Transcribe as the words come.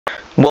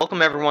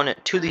Welcome everyone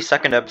to the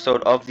second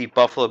episode of the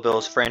Buffalo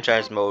Bills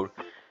franchise mode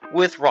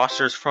with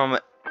rosters from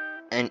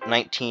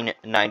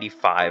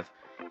 1995.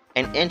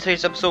 And in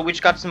today's episode we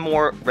just got some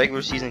more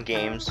regular season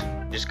games,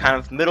 just kind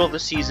of middle of the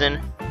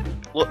season.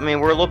 I mean,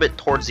 we're a little bit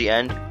towards the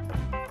end,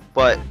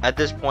 but at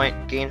this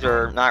point games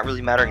are not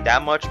really mattering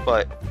that much,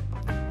 but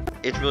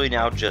it's really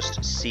now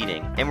just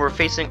seeding. And we're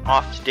facing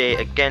off today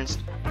against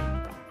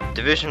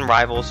division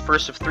rivals,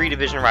 first of 3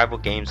 division rival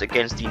games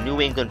against the New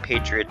England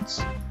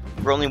Patriots.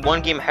 We're only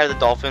 1 game ahead of the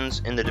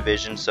Dolphins in the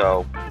division,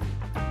 so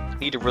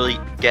we need to really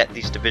get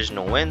these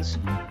divisional wins.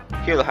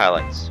 Here are the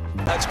highlights.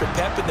 Extra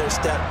pep in their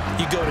step,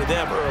 you go to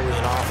them early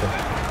and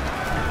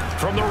often.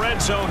 From the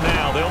red zone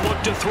now, they'll look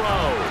to throw.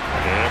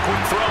 And a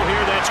quick throw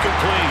here, that's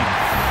complete.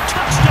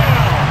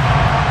 Touchdown!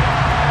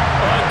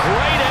 A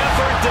great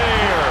effort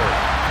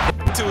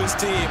there. To his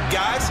team.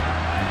 Guys,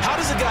 how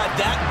does a guy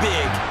that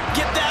big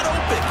get that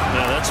open?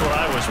 Now, that's what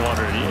I was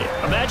wondering.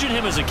 Imagine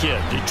him as a kid.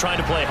 Trying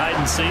to play hide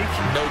and seek.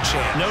 No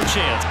chance. No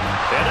chance.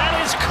 And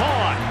that is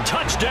caught.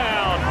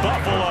 Touchdown,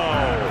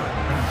 Buffalo.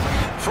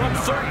 From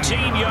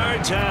 13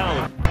 yards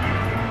out.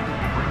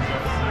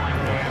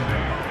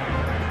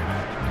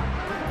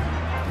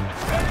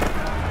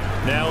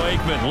 Now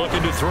Aikman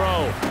looking to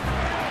throw.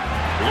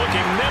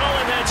 Looking middle,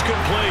 and that's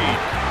complete.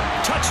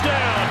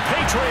 Touchdown,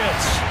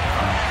 Patriots.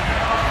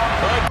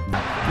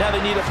 Now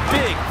they need a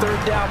big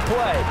third down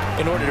play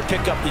in order to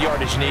pick up the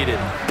yardage needed.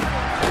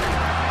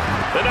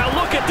 And now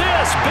look at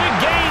this. Big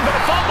gain, but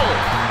a fumble.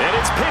 And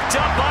it's picked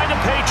up by the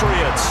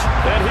Patriots.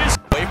 And his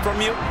away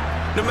from you,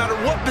 no matter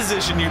what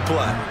position you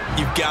play,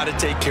 you've got to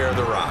take care of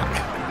the rock.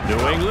 New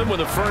England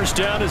with a first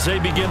down as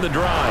they begin the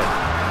drive.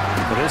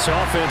 But this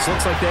offense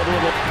looks like they have a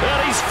little...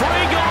 And he's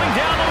free going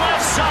down the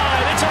left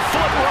side. It's a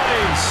foot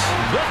race.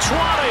 The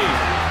 20.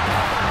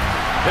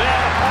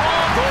 And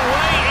all the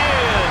way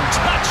in.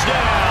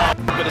 Touchdown.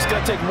 But it's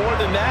going to take more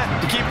than that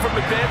to keep from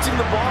advancing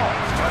the ball.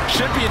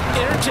 Should be an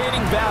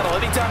entertaining battle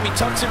anytime he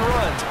tucks and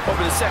runs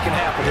over the second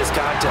half of this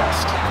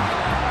contest.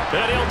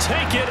 And he'll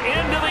take it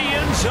into the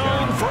end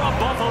zone for a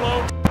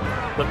Buffalo.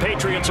 The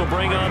Patriots will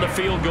bring on the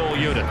field goal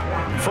unit.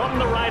 From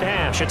the right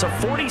hash, it's a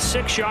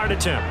 46-yard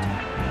attempt.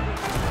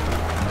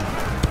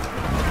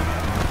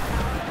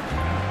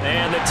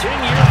 And the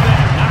 10-year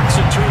back knocks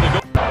it through the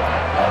goal.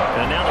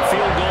 And now the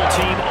field goal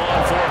team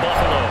on for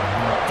Buffalo.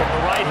 From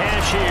the right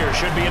hash here,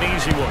 should be an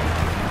easy one.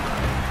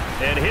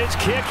 And his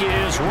kick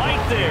is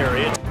right there.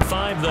 It's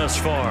 5 thus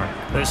far.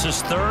 This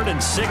is 3rd and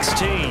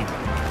 16.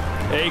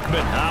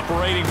 Aikman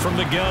operating from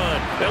the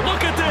gun. And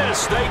look at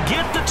this. They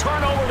get the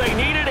turnover they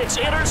needed. It's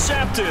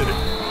intercepted.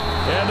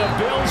 And the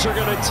Bills are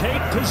going to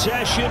take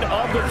possession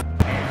of the...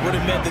 Would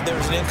have meant that there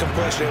was an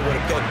incompletion and would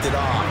have picked it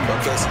off.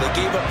 Okay, so they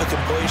gave up the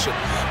completion.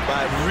 But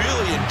I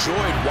really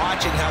enjoyed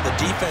watching how the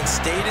defense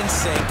stayed in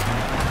sync,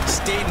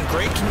 stayed in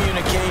great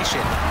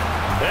communication.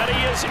 And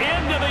he is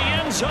into the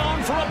end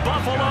zone for a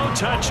Buffalo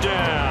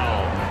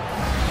touchdown.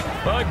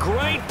 A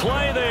great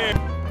play there.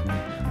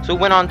 So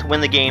we went on to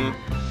win the game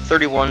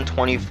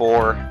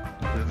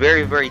 31-24.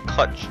 Very, very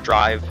clutch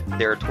drive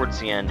there towards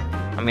the end.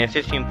 I mean, a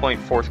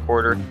 15-point fourth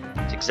quarter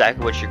is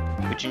exactly what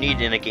you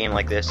need in a game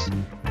like this.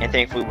 And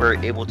thankfully we were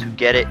able to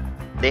get it.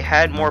 They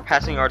had more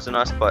passing yards than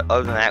us, but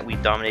other than that, we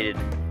dominated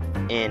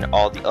in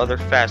all the other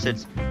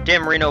facets.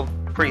 Dan Marino,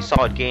 pretty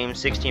solid game,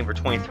 16 for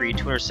 23,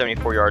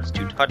 274 yards,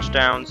 2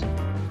 touchdowns.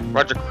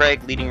 Roger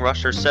Craig, leading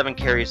rusher, 7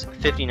 carries,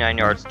 59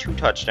 yards, 2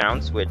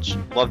 touchdowns, which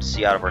love to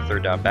see out of our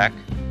third down back.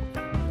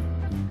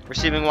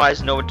 Receiving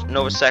wise,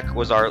 Novacek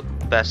was our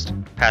best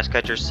pass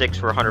catcher, 6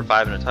 for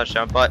 105 and a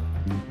touchdown, but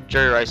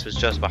Jerry Rice was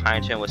just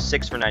behind him with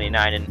 6 for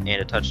 99 and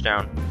a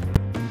touchdown.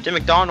 Tim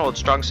McDonald,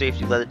 strong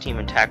safety, led the team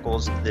in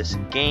tackles this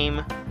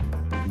game.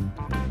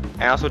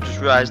 I also just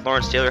realized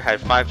Lawrence Taylor had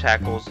 5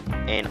 tackles,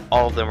 and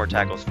all of them were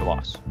tackles for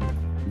loss.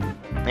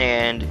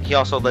 And he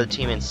also led the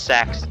team in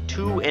sacks,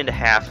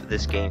 2.5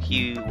 this game.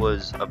 He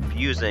was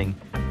abusing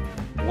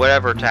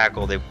whatever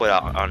tackle they put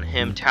out on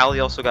him.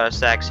 Talley also got a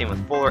sack, same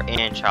with Fuller,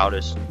 and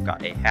Childish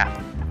got a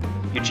half.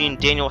 Eugene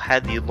Daniel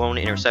had the lone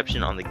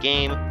interception on the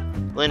game.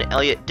 Lynn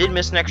Elliott did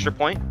miss an extra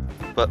point,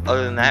 but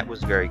other than that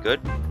was very good.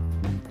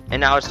 And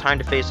now it's time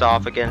to face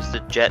off against the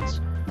Jets,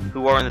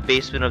 who are in the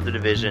basement of the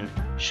division.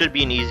 Should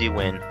be an easy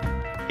win.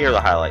 Here are the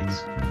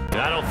highlights.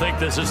 I don't think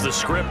this is the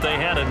script they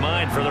had in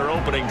mind for their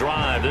opening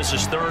drive. This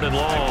is 3rd and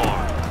long.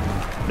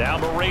 Now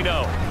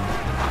Marino.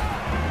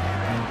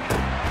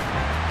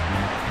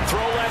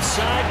 Throw left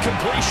side,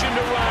 completion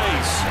to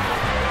Rice.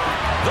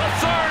 The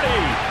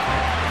 30.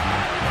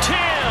 10,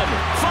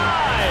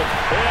 5,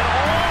 and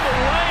all the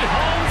way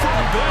home for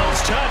a Bills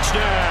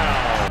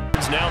touchdown.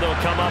 Now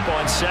they'll come up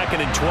on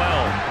 2nd and 12.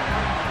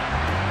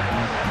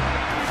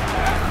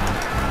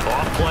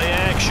 Off play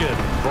action.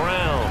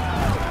 Brown.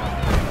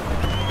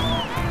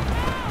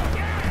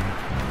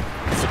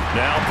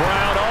 Now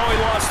Brown, he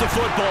lost the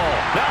football.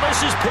 Now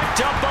this is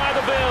picked up by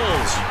the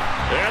Bills.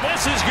 And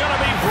this is going to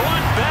be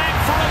brought back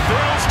for a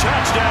Bills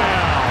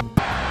touchdown.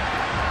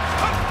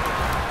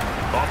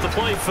 Off the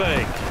play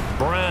fake.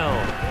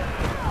 Brown.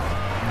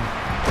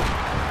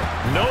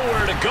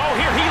 Nowhere to go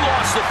here. He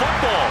lost the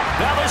football.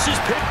 Now this is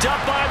picked up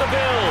by the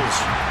Bills.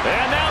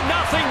 And now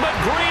nothing but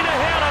green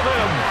ahead of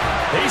him.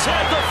 He's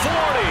at the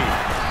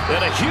 40.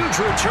 And a huge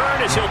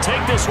return as he'll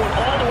take this one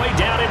all the way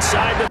down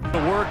inside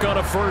the work on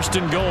a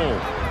 1st and goal.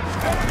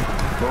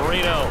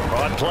 Marino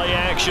on play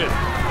action.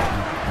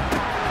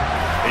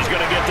 He's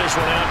going to get this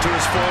one out to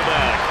his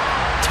fullback.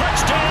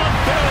 Touchdown,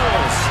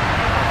 Bills.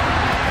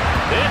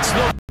 It's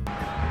the...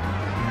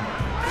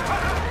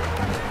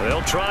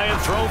 They'll try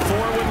and throw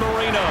for it with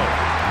Marino.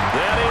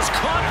 That is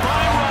caught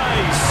by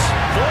Rice.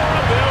 For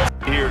the Bills.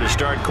 Here to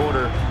start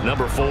quarter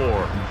number 4.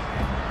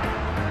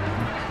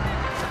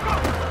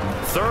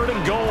 3rd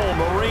and goal,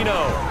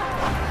 Marino.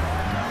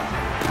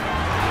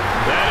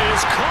 That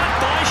is caught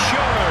by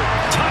Sharp.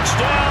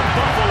 Touchdown,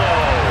 Buffalo.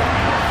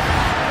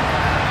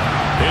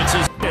 It's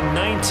his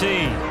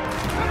 19.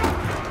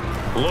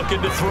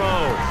 Looking to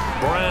throw.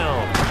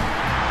 Brown.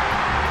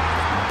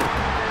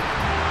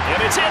 And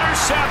it's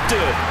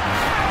intercepted.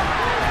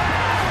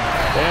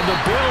 And the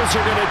Bills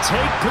are going to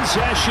take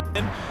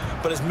possession.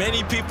 But as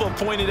many people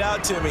pointed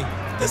out to me,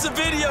 it's a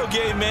video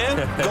game, man.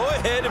 Go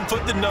ahead and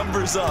put the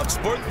numbers up.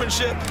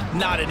 Sportsmanship,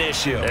 not an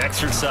issue.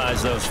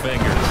 Exercise those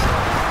fingers.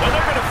 And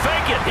they're going to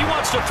fake it. He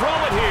wants to throw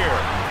it here.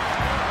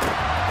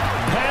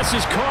 Pass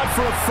is caught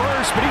for a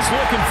first, but he's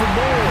looking for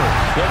more.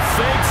 The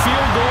fake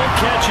field goal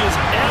catches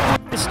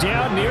Edwards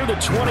down near the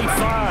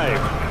 25.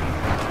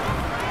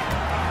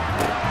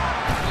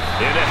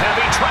 Into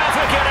heavy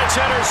traffic, and it's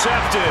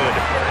intercepted.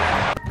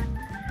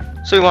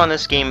 So we won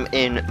this game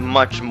in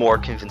much more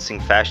convincing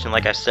fashion.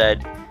 Like I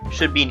said,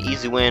 should be an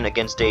easy win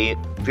against a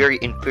very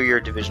inferior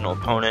divisional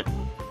opponent.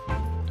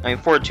 I mean,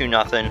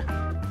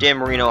 4-2-0. Dan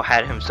Marino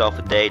had himself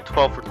a day.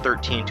 12 for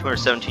 13,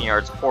 217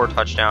 yards, 4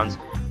 touchdowns.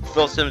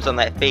 Phil Simms on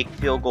that fake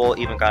field goal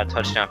even got a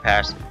touchdown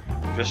pass.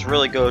 Just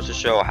really goes to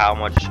show how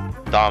much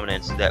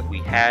dominance that we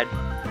had.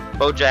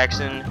 Bo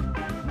Jackson,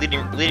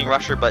 leading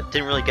rusher, but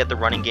didn't really get the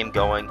running game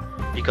going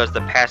because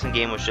the passing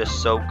game was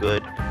just so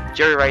good.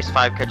 Jerry Rice,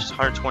 5 catches,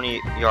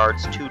 120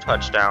 yards, 2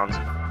 touchdowns.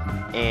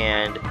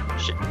 And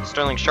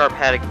Sterling Sharp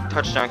had a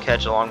touchdown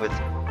catch along with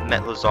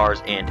Matt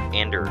Lazars and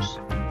Anders.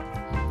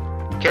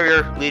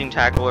 Carrier, leading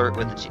tackler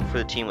for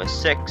the team, was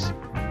 6.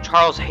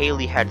 Charles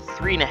Haley had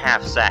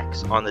 3.5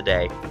 sacks on the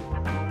day.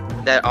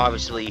 That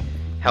obviously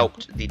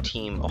helped the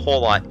team a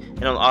whole lot.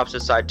 And on the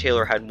opposite side,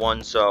 Taylor had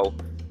 1, so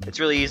it's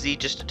really easy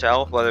just to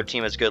tell whether a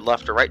team is good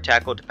left or right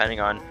tackle depending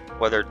on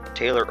whether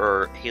Taylor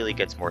or Haley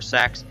gets more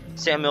sacks.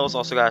 Sam Mills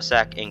also got a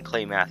sack, and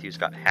Clay Matthews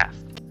got half.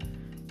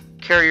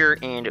 Carrier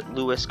and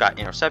Lewis got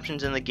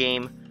interceptions in the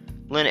game.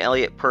 Lynn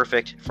Elliott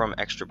perfect from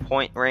extra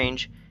point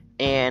range.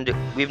 And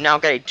we've now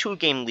got a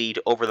 2-game lead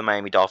over the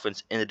Miami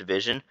Dolphins in the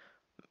division.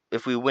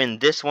 If we win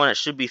this one, it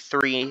should be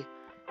 3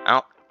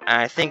 out.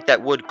 And I think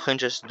that would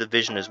clinch us the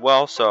division as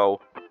well.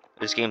 So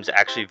this game is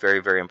actually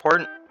very, very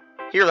important.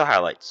 Here are the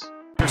highlights.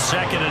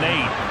 2nd and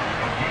 8.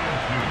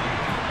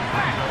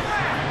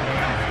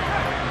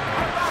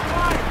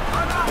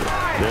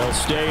 They'll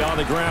stay on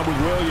the ground with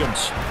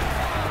Williams.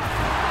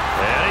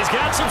 And he's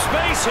got some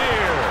space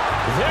here.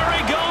 There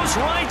he goes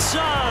right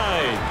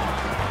side.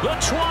 The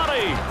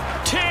 20,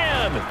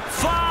 10,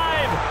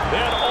 5,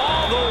 and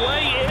all the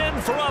way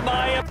in for a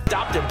Miami.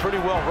 Stopped him pretty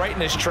well right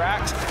in his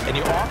tracks, and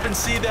you often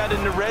see that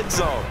in the red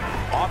zone.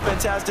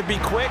 Offense has to be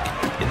quick,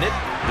 and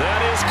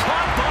that is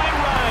caught by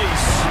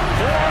Rice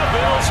for a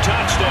Bills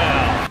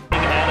touchdown.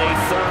 And a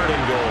 3rd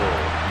and goal.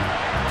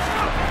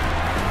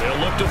 They'll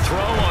look to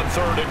throw on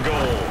 3rd and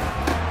goal.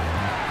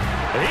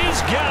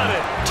 He's got it.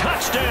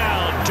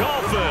 Touchdown,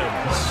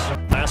 Dolphins.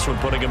 Last one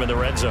putting him in the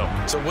red zone.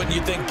 So wouldn't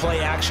you think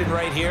play action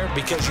right here?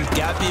 Because you've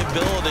got the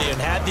ability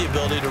and had the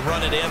ability to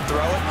run it and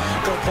throw it.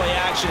 Go play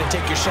action and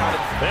take your shot.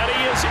 And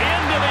he is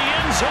into the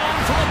end zone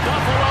for a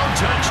Buffalo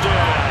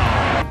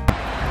touchdown.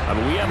 I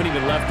mean, we haven't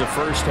even left the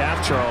first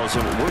half, Charles,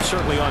 and we're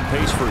certainly on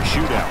pace for a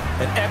shootout.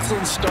 An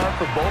excellent start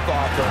for both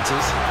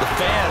offenses. The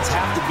fans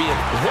have to be...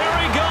 There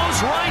he goes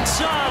right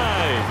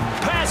side.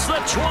 Past the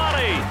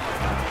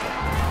 20.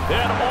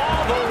 And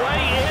all the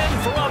way in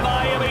for a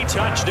Miami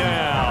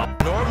touchdown.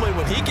 Normally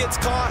when he gets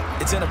caught,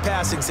 it's in a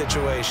passing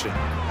situation.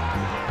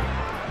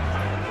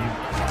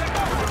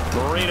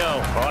 Marino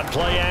on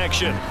play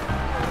action.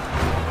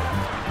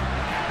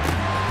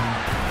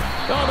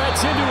 Oh,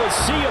 that's into a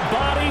sea of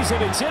bodies,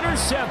 and it's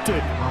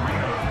intercepted.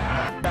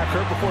 Back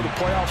hurt before the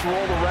playoffs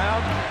roll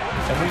around,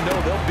 and we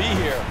know they'll be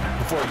here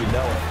before you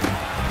know it.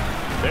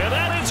 And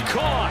that is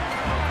caught.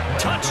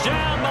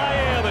 Touchdown,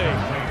 Miami.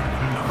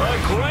 A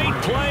great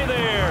play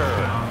there.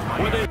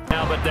 With it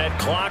now, but that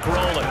clock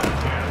rolling.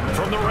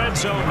 From the red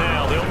zone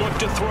now, they'll look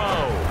to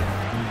throw.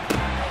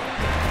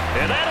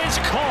 And that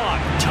is caught.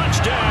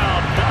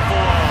 Touchdown,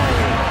 Buffalo.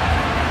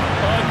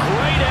 A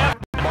great effort.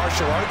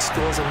 Martial arts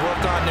schools and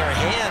work on their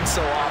hands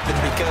so often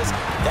because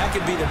that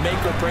could be the make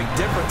or break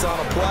difference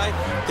on a play.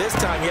 This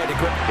time he had to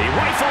grip. He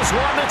rifles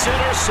one that's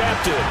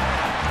intercepted.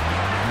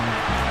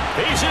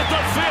 He's at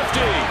the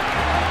 50.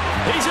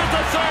 He's at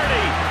the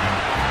 30.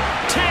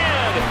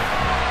 10.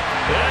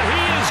 And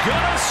he is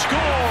going to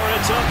score.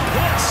 It's a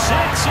pick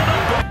 6 and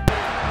a...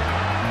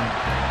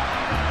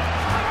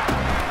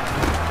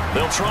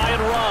 They'll try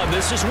and run.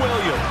 This is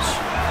Williams.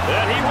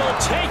 And he will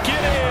take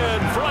it in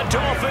for a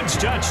Dolphins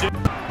touchdown.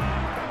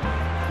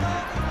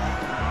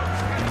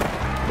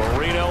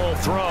 Marino will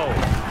throw.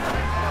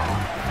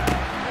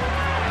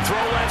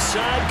 Throw left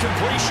side,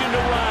 completion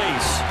to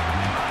Rice.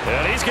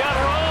 And he's got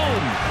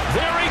room.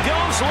 There he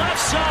goes left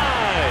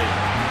side.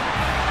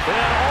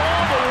 And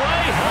all the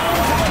way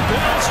home for a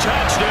Bills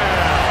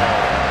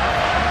touchdown.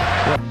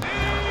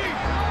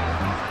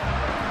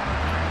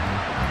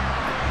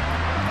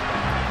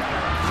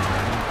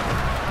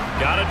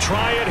 Gotta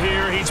try it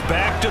here. He's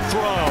back to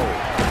throw.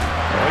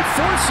 He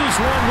forces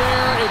one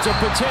there. It's a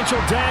potential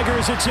dagger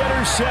as it's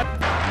intercepted.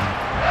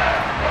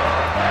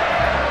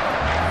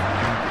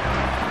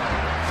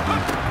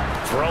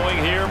 Throwing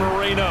here,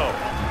 Marino.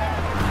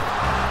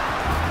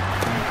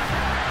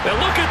 And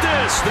look at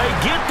this. They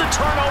get the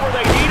turnover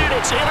they needed.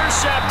 It's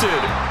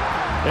intercepted.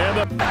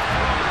 And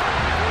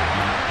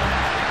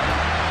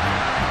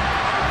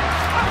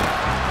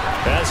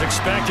as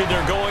expected,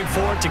 they're going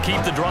for it to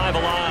keep the drive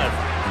alive.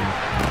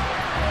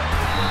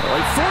 Well,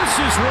 he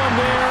forces one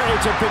there.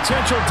 It's a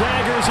potential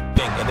dagger.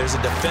 And there's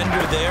a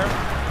defender there.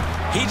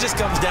 He just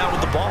comes down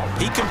with the ball.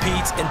 He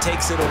competes and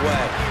takes it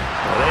away.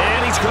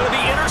 And he's going to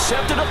be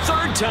intercepted a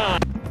third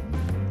time.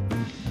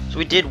 So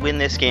we did win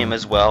this game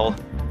as well.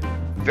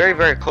 Very,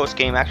 very close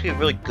game. Actually a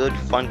really good,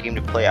 fun game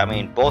to play. I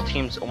mean, both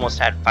teams almost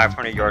had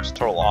 500 yards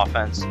total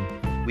offense.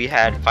 We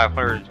had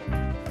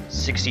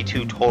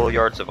 562 total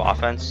yards of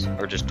offense,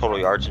 or just total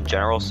yards in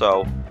general.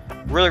 So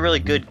really,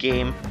 really good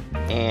game.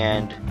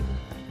 And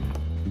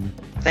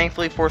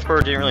thankfully, fourth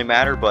quarter didn't really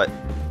matter, but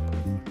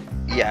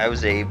yeah, it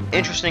was a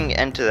interesting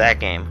end to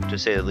that game, to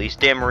say the least.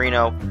 Dan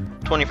Marino,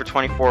 20 for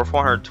 24,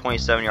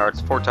 427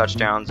 yards, 4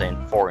 touchdowns,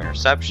 and 4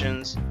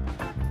 interceptions.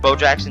 Bo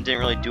Jackson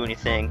didn't really do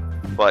anything,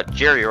 but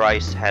Jerry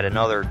Rice had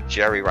another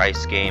Jerry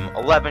Rice game.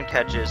 11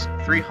 catches,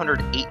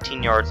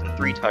 318 yards, and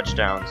 3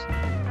 touchdowns.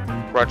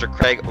 Roger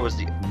Craig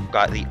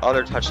got the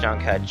other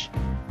touchdown catch.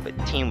 The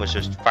team was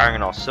just firing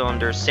on all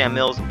cylinders. Sam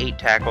Mills, 8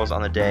 tackles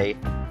on the day.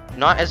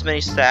 Not as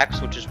many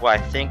sacks, which is why I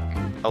think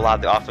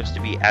allowed the offense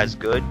to be as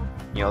good.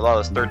 You know, a lot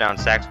of those third down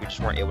sacks we just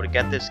weren't able to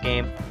get this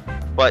game.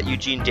 But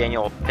Eugene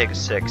Daniel picked a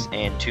 6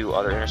 and 2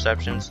 other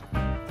interceptions.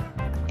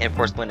 And of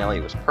course, Lynn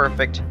Elliott was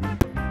perfect.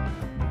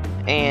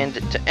 And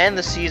to end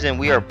the season,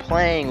 we are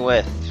playing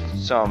with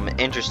some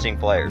interesting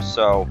players.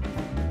 So,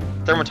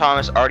 Thurman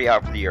Thomas already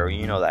out for the year,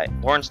 you know that.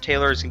 Lawrence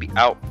Taylor is going to be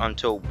out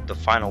until the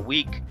final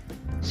week.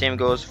 Same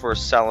goes for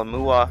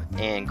Salamua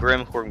and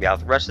Grimm, who are going to be out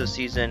the rest of the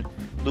season.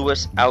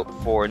 Lewis out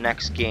for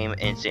next game,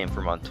 and same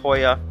for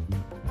Montoya.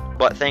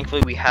 But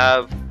thankfully, we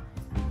have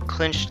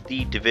clinched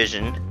the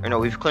division. Or no,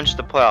 we've clinched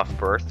the playoff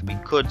berth. We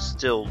could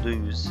still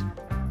lose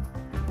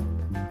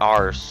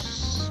our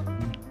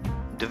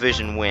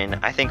division win.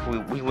 I think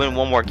we win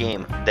one more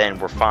game, then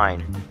we're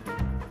fine.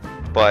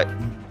 But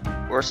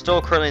we're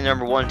still currently the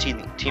number 1 team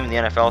in the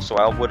NFL, so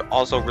I would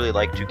also really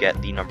like to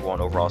get the number 1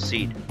 overall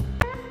seed.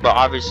 But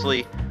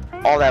obviously,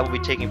 all that will be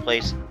taking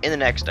place in the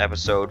next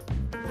episode,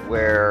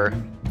 where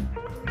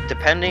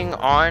depending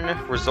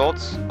on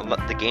results,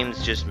 the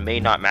games just may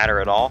not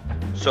matter at all.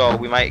 So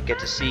we might get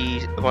to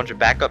see a bunch of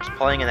backups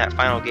playing in that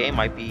final game.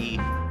 Might be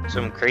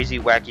some crazy,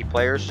 wacky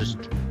players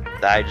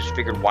that I just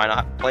figured why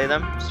not play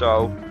them.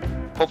 So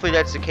hopefully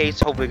that's the case.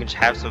 Hopefully we can just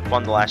have some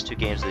fun the last 2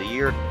 games of the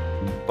year.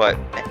 But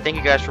thank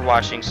you guys for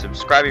watching.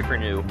 Subscribe if you're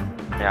new,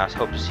 and I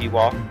hope to see you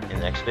all in the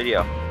next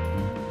video.